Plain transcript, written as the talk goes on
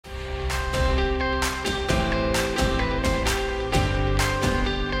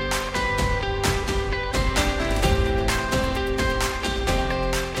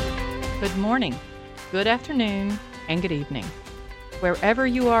morning, good afternoon, and good evening. Wherever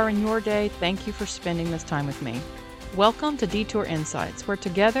you are in your day, thank you for spending this time with me. Welcome to Detour Insights, where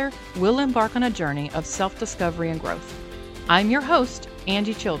together we'll embark on a journey of self-discovery and growth. I'm your host,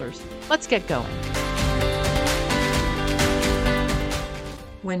 Angie Childers. Let's get going.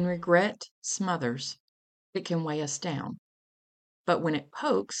 When regret smothers, it can weigh us down. But when it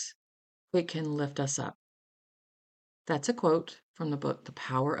pokes, it can lift us up. That's a quote from the book The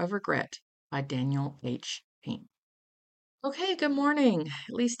Power of Regret by Daniel H. Pink. Okay, good morning.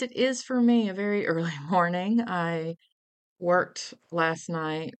 At least it is for me a very early morning. I worked last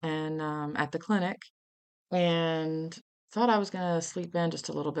night and at the clinic and thought I was going to sleep in just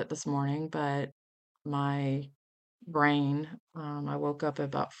a little bit this morning, but my brain, I woke up at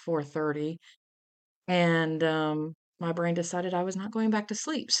about 4:30 and my brain decided I was not going back to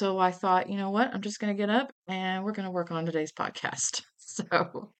sleep. So I thought, you know what? I'm just going to get up and we're going to work on today's podcast.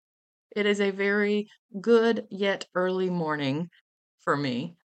 So it is a very good yet early morning for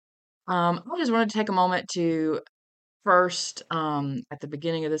me. I just wanted to take a moment to first, at the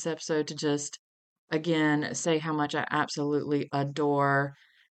beginning of this episode, to just again say how much I absolutely adore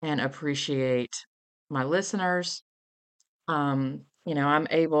and appreciate my listeners. I'm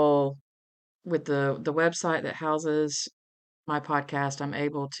able with the website that houses my podcast, I'm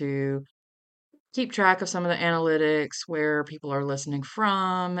able to keep track of some of the analytics, where people are listening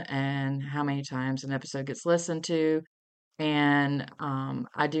from and how many times an episode gets listened to. And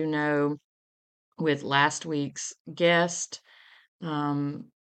I do know with last week's guest, um,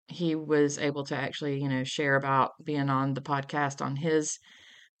 he was able to actually, share about being on the podcast on his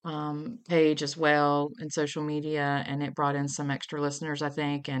page as well in social media, and it brought in some extra listeners, I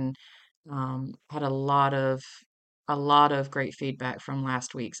think, and had a lot of great feedback from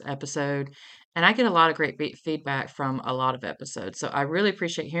last week's episode. And I get a lot of great feedback from a lot of episodes. So I really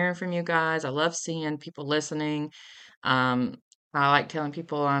appreciate hearing from you guys. I love seeing people listening. Um, I like telling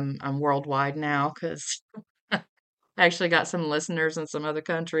people I'm worldwide now because I actually got some listeners in some other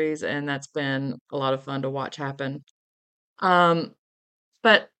countries, and that's been a lot of fun to watch happen. Um,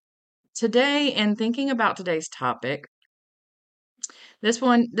 but today, in thinking about today's topic, this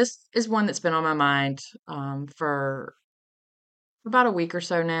is one that's been on my mind for about a week or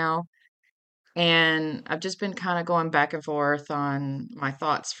so now. And I've just been kind of going back and forth on my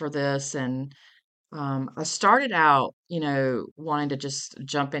thoughts for this. And I started out, wanting to just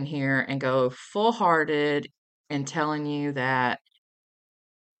jump in here and go full hearted and telling you that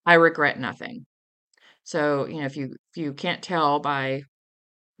I regret nothing. So, if you can't tell by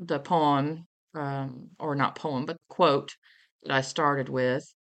the poem, or not poem, but quote that I started with,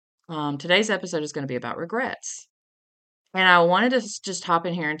 today's episode is going to be about regrets. And I wanted to just hop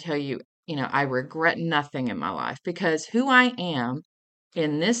in here and tell you, I regret nothing in my life, because who I am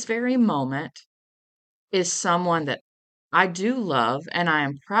in this very moment is someone that I do love and I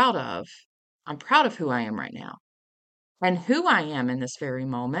am proud of. I'm proud of who I am right now. And who I am in this very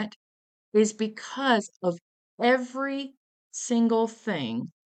moment is because of every single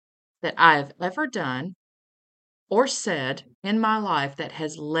thing that I've ever done or said in my life that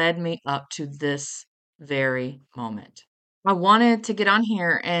has led me up to this very moment. I wanted to get on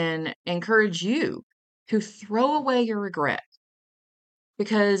here and encourage you to throw away your regret,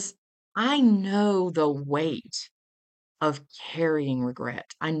 because I know the weight of carrying regret.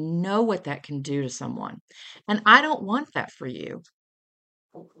 I know what that can do to someone. And I don't want that for you.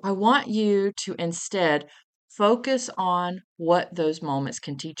 I want you to instead focus on what those moments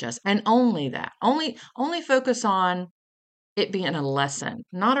can teach us, and only that. Only focus on it being a lesson,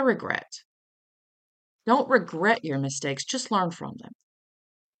 not a regret. Don't regret your mistakes, just learn from them.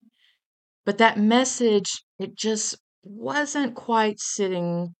 But that message, it just wasn't quite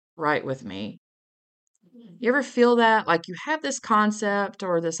sitting right with me. You ever feel that? Like you have this concept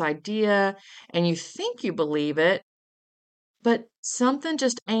or this idea and you think you believe it, but something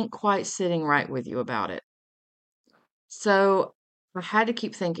just ain't quite sitting right with you about it. So I had to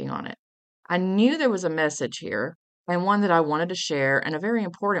keep thinking on it. I knew there was a message here, and one that I wanted to share, and a very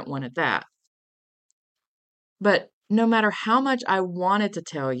important one at that. But no matter how much I wanted to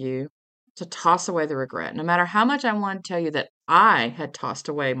tell you to toss away the regret, no matter how much I wanted to tell you that I had tossed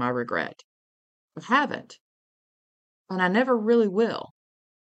away my regret, I haven't. And I never really will.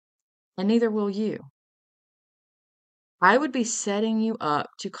 And neither will you. I would be setting you up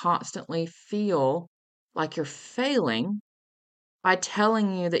to constantly feel like you're failing by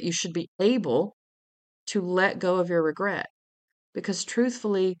telling you that you should be able to let go of your regret. Because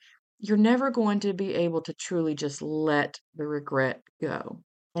truthfully, you're never going to be able to truly just let the regret go.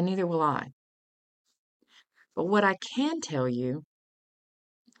 And neither will I. But what I can tell you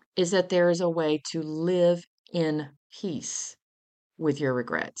is that there is a way to live in peace with your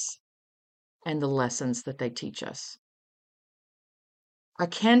regrets and the lessons that they teach us. I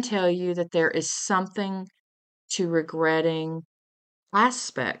can tell you that there is something to regretting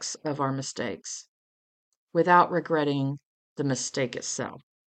aspects of our mistakes without regretting the mistake itself.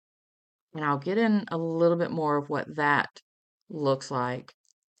 And I'll get in a little bit more of what that looks like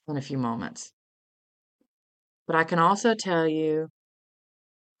in a few moments. But I can also tell you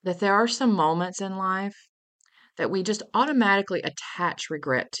that there are some moments in life that we just automatically attach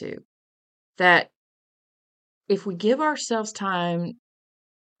regret to. That if we give ourselves time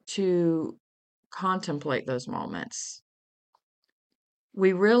to contemplate those moments,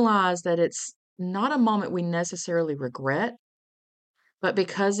 we realize that it's not a moment we necessarily regret, but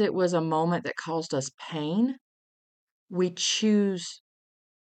because it was a moment that caused us pain, we choose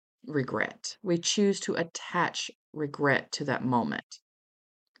regret. We choose to attach regret to that moment.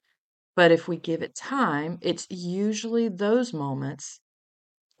 But if we give it time, it's usually those moments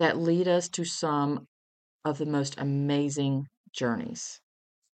that lead us to some of the most amazing journeys.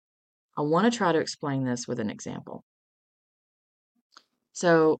 I want to try to explain this with an example.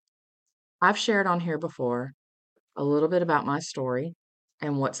 So, I've shared on here before a little bit about my story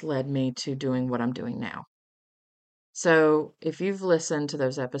and what's led me to doing what I'm doing now. So, if you've listened to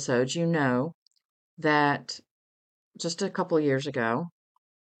those episodes, you know that just a couple of years ago,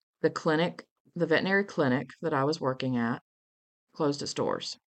 the veterinary clinic that I was working at, closed its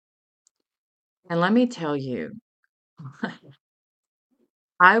doors. And let me tell you,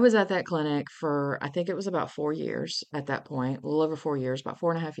 I was at that clinic for, I think it was about 4 years at that point, a little over 4 years, about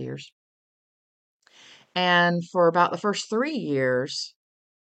 4.5 years. And for about the first 3 years,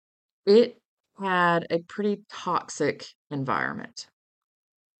 it had a pretty toxic environment.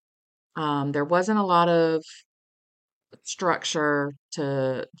 There wasn't a lot of structure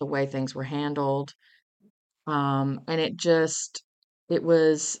to the way things were handled. And it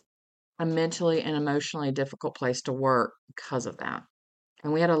was a mentally and emotionally difficult place to work because of that.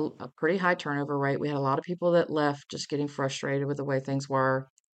 And we had a pretty high turnover rate. We had a lot of people that left just getting frustrated with the way things were.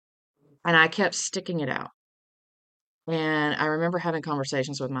 And I kept sticking it out. And I remember having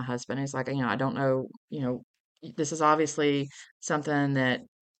conversations with my husband. He's like, I don't know, this is obviously something that,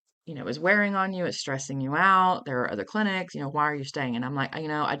 is wearing on you. It's stressing you out. There are other clinics, why are you staying? And I'm like,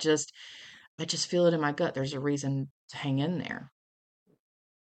 I just feel it in my gut. There's a reason to hang in there.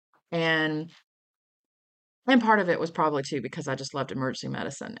 And and part of it was probably too because I just loved emergency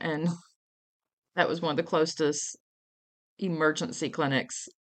medicine. And that was one of the closest emergency clinics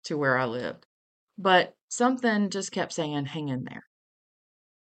to where I lived. But something just kept saying, hang in there.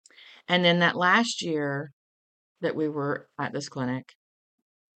 And then that last year that we were at this clinic,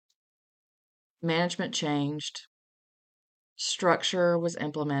 management changed, structure was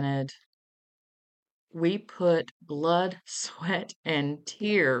implemented. We put blood, sweat, and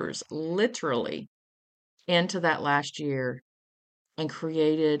tears literally into that last year and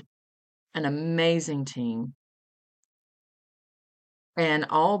created an amazing team and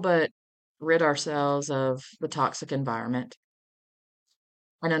all but rid ourselves of the toxic environment.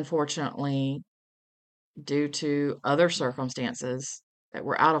 And unfortunately, due to other circumstances that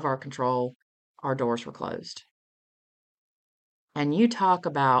were out of our control, our doors were closed. And you talk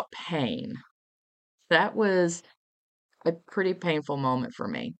about pain. That was a pretty painful moment for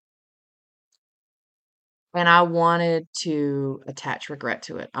me. And I wanted to attach regret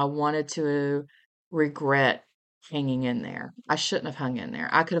to it. I wanted to regret hanging in there. I shouldn't have hung in there.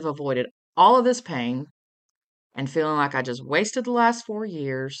 I could have avoided all of this pain and feeling like I just wasted the last 4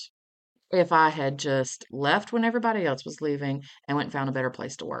 years if I had just left when everybody else was leaving and went and found a better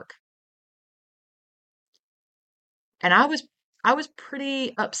place to work. And I was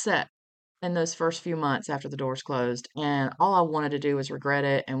pretty upset in those first few months after the doors closed, and all I wanted to do was regret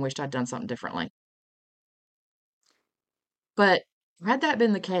it and wished I'd done something differently. But had that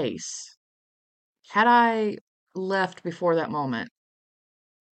been the case, had I left before that moment,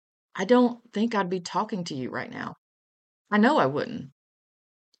 I don't think I'd be talking to you right now. I know I wouldn't.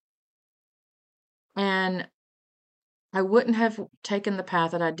 And I wouldn't have taken the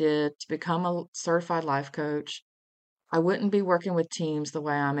path that I did to become a certified life coach. I wouldn't be working with teams the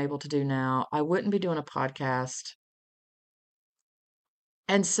way I'm able to do now. I wouldn't be doing a podcast.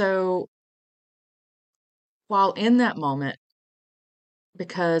 And so, while in that moment,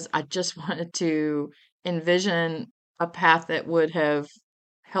 because I just wanted to envision a path that would have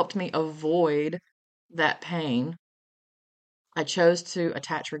helped me avoid that pain, I chose to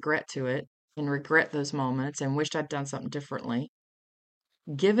attach regret to it and regret those moments and wished I'd done something differently.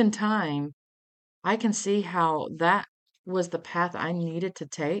 Given time, I can see how that was the path I needed to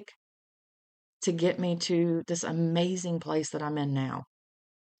take to get me to this amazing place that I'm in now.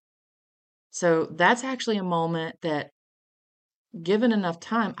 So that's actually a moment that, given enough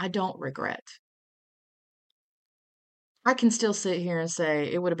time, I don't regret. I can still sit here and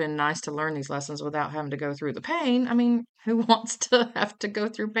say it would have been nice to learn these lessons without having to go through the pain. I mean, who wants to have to go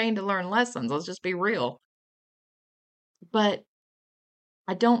through pain to learn lessons? Let's just be real. But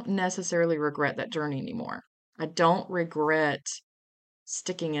I don't necessarily regret that journey anymore. I don't regret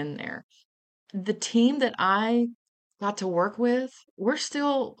sticking in there. The team that I got to work with, we're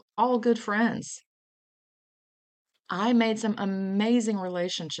still all good friends. I made some amazing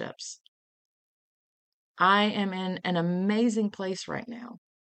relationships. I am in an amazing place right now.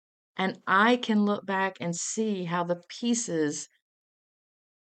 And I can look back and see how the pieces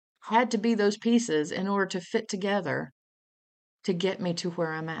had to be those pieces in order to fit together to get me to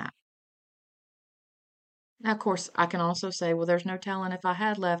where I'm at. Now, of course, I can also say, well, there's no telling if I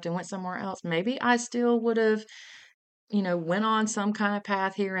had left and went somewhere else. Maybe I still would have, went on some kind of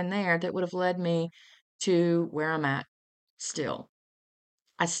path here and there that would have led me to where I'm at still.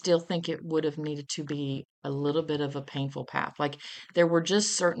 I still think it would have needed to be a little bit of a painful path. Like there were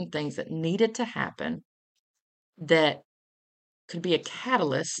just certain things that needed to happen that could be a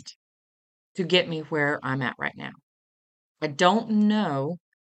catalyst to get me where I'm at right now. I don't know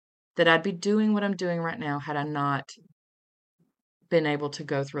that I'd be doing what I'm doing right now had I not been able to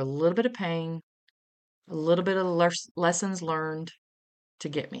go through a little bit of pain, a little bit of lessons learned to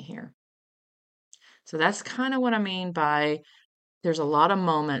get me here. So that's kind of what I mean by there's a lot of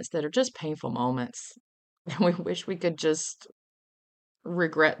moments that are just painful moments. And we wish we could just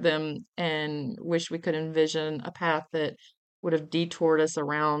regret them and wish we could envision a path that would have detoured us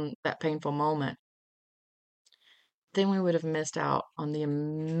around that painful moment. Then we would have missed out on the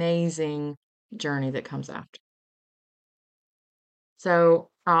amazing journey that comes after. So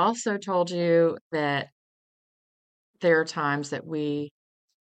I also told you that there are times that we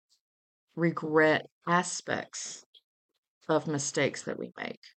regret aspects of mistakes that we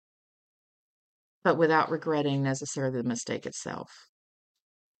make, but without regretting necessarily the mistake itself.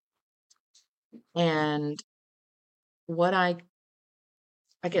 And what I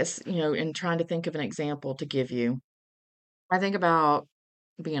guess, in trying to think of an example to give you, I think about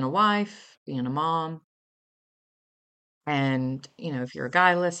being a wife, being a mom, and, if you're a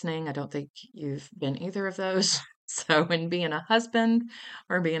guy listening, I don't think you've been either of those. So, in being a husband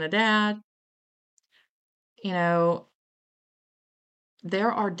or being a dad, you know,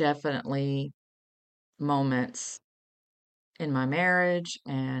 there are definitely moments in my marriage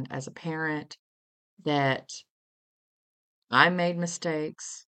and as a parent that I made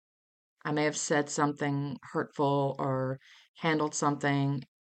mistakes. I may have said something hurtful or handled something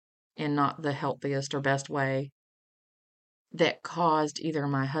in not the healthiest or best way that caused either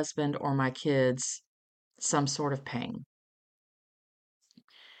my husband or my kids some sort of pain.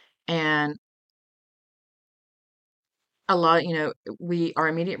 And a lot, our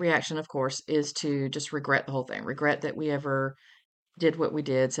immediate reaction, of course, is to just regret the whole thing, regret that we ever did what we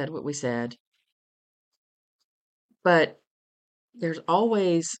did, said what we said. But there's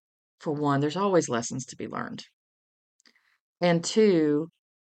always, for one, there's always lessons to be learned. And two,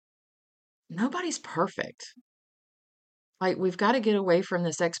 nobody's perfect. Like, we've got to get away from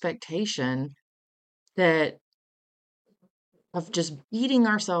this expectation that of just beating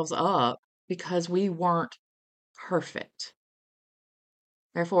ourselves up because we weren't perfect.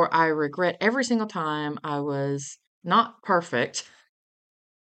 Therefore, I regret every single time I was not perfect.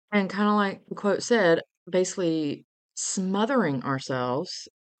 And kind of like the quote said, basically smothering ourselves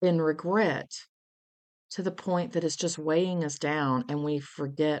in regret to the point that it's just weighing us down and we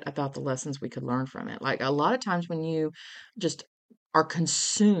forget about the lessons we could learn from it. Like a lot of times when you just are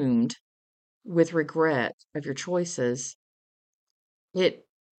consumed with regret of your choices, it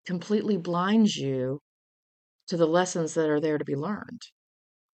completely blinds you to the lessons that are there to be learned.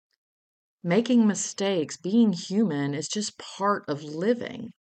 Making mistakes, being human is just part of living.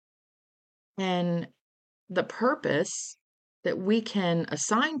 And the purpose that we can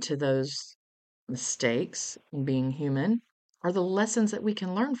assign to those mistakes and being human are the lessons that we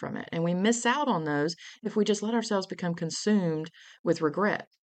can learn from it. And we miss out on those if we just let ourselves become consumed with regret.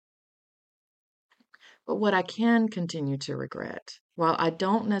 But what I can continue to regret, while I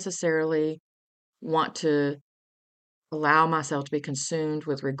don't necessarily want to allow myself to be consumed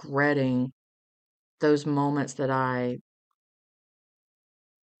with regretting those moments that I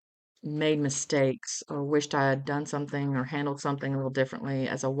made mistakes or wished I had done something or handled something a little differently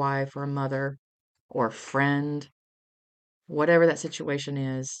as a wife or a mother or a friend, whatever that situation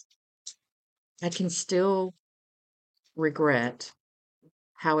is, I can still regret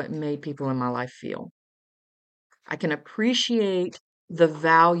how it made people in my life feel. I can appreciate the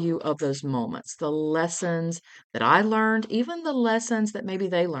value of those moments, the lessons that I learned, even the lessons that maybe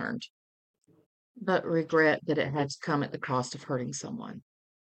they learned, but regret that it had to come at the cost of hurting someone.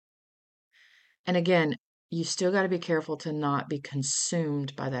 And again, you still got to be careful to not be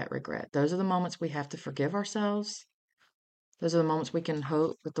consumed by that regret. Those are the moments we have to forgive ourselves. Those are the moments we can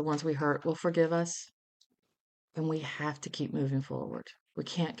hope that the ones we hurt will forgive us. And we have to keep moving forward. We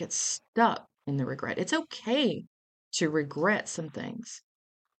can't get stuck in the regret. It's okay to regret some things.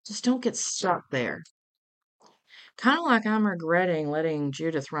 Just don't get stuck there. Kind of like I'm regretting letting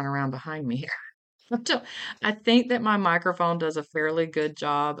Judith run around behind me here. I think that my microphone does a fairly good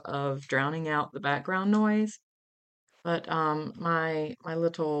job of drowning out the background noise. But my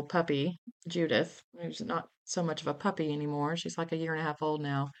little puppy, Judith, who's not so much of a puppy anymore, she's like a year and a half old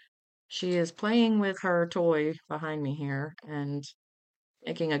now. She is playing with her toy behind me here and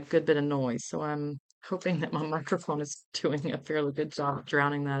making a good bit of noise. So I'm hoping that my microphone is doing a fairly good job of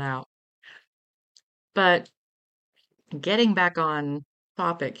drowning that out. But getting back on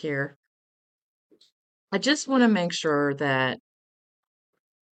topic here, I just want to make sure that,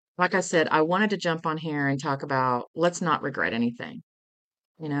 like I said, I wanted to jump on here and talk about let's not regret anything.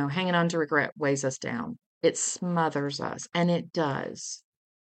 Hanging on to regret weighs us down. It smothers us, and it does.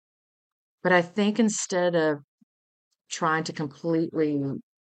 But I think instead of trying to completely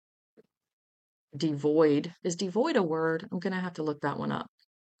devoid, is devoid a word? I'm gonna have to look that one up.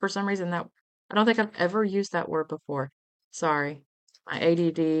 For some reason that I don't think I've ever used that word before. Sorry. My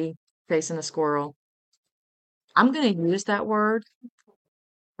ADD facing a squirrel. I'm gonna use that word,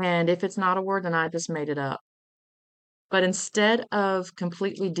 and if it's not a word, then I just made it up. But instead of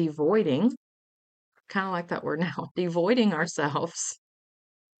completely devoiding, kind of like that word now, devoiding ourselves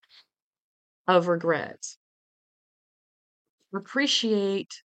of regret,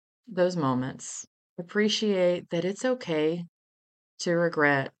 appreciate those moments. Appreciate that it's okay to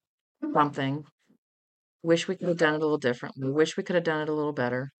regret something. Wish we could have done it a little differently. Wish we could have done it a little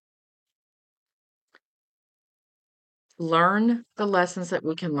better. Learn the lessons that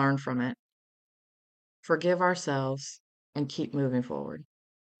we can learn from it. Forgive ourselves and keep moving forward.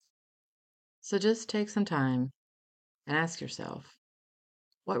 So just take some time and ask yourself,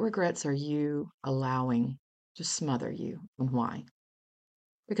 what regrets are you allowing to smother you and why?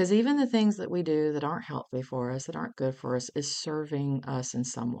 Because even the things that we do that aren't healthy for us, that aren't good for us, is serving us in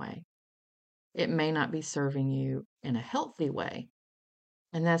some way. It may not be serving you in a healthy way.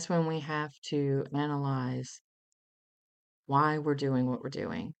 And that's when we have to analyze why we're doing what we're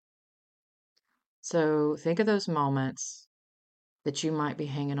doing. So think of those moments that you might be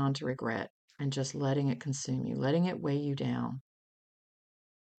hanging on to regret and just letting it consume you, letting it weigh you down.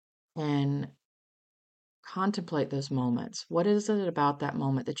 And contemplate those moments. What is it about that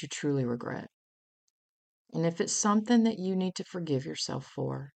moment that you truly regret? And if it's something that you need to forgive yourself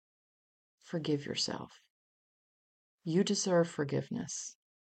for, forgive yourself. You deserve forgiveness.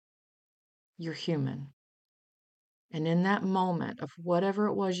 You're human. And in that moment of whatever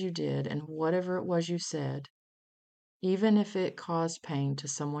it was you did and whatever it was you said, even if it caused pain to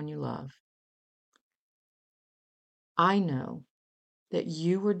someone you love, I know that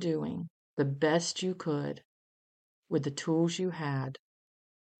you were doing the best you could with the tools you had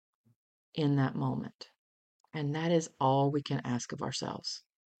in that moment. And that is all we can ask of ourselves.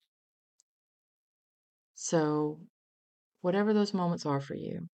 So, whatever those moments are for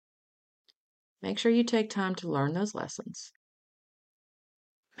you, make sure you take time to learn those lessons.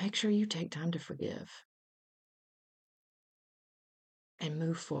 Make sure you take time to forgive and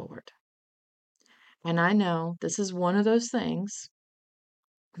move forward. And I know this is one of those things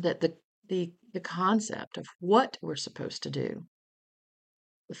that the concept of what we're supposed to do,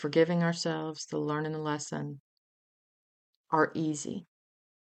 the forgiving ourselves, the learning the lesson, are easy.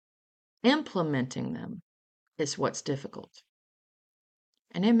 Implementing them is what's difficult.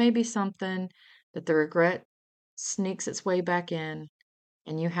 And it may be something that the regret sneaks its way back in,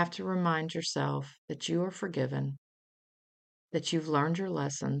 and you have to remind yourself that you are forgiven, that you've learned your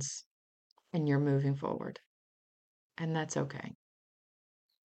lessons, and you're moving forward. And that's okay.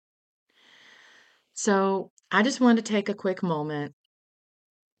 So I just wanted to take a quick moment.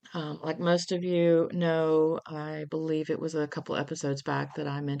 Like most of you know, I believe it was a couple episodes back that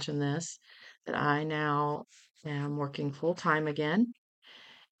I mentioned this, that I now am working full time again.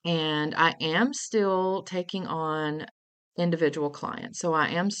 And I am still taking on individual clients. So I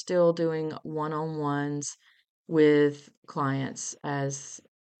am still doing one on ones with clients as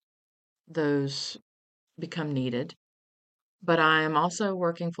those become needed. But I am also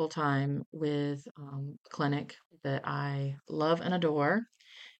working full time with clinic that I love and adore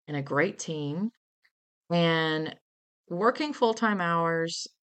and a great team. And working full-time hours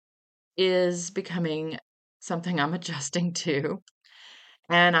is becoming something I'm adjusting to.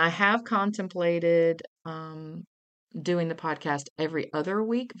 And I have contemplated doing the podcast every other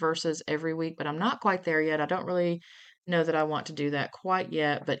week versus every week, but I'm not quite there yet. I don't really know that I want to do that quite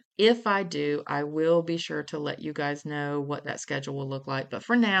yet. But if I do, I will be sure to let you guys know what that schedule will look like. But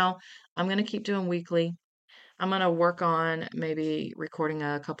for now, I'm going to keep doing weekly. I'm going to work on maybe recording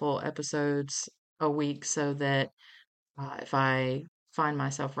a couple episodes a week so that if I find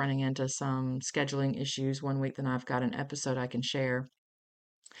myself running into some scheduling issues one week, then I've got an episode I can share.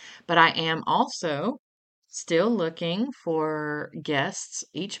 But I am also still looking for guests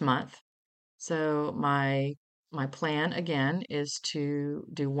each month. So my plan again is to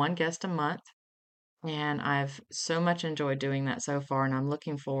do one guest a month, and I've so much enjoyed doing that so far, and I'm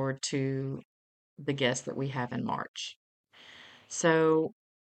looking forward to the guests that we have in March. So,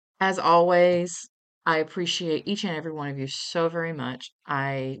 as always, I appreciate each and every one of you so very much.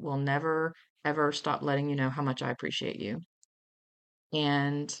 I will never, ever stop letting you know how much I appreciate you.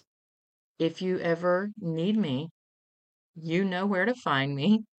 And if you ever need me, you know where to find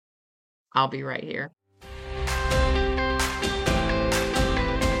me. I'll be right here.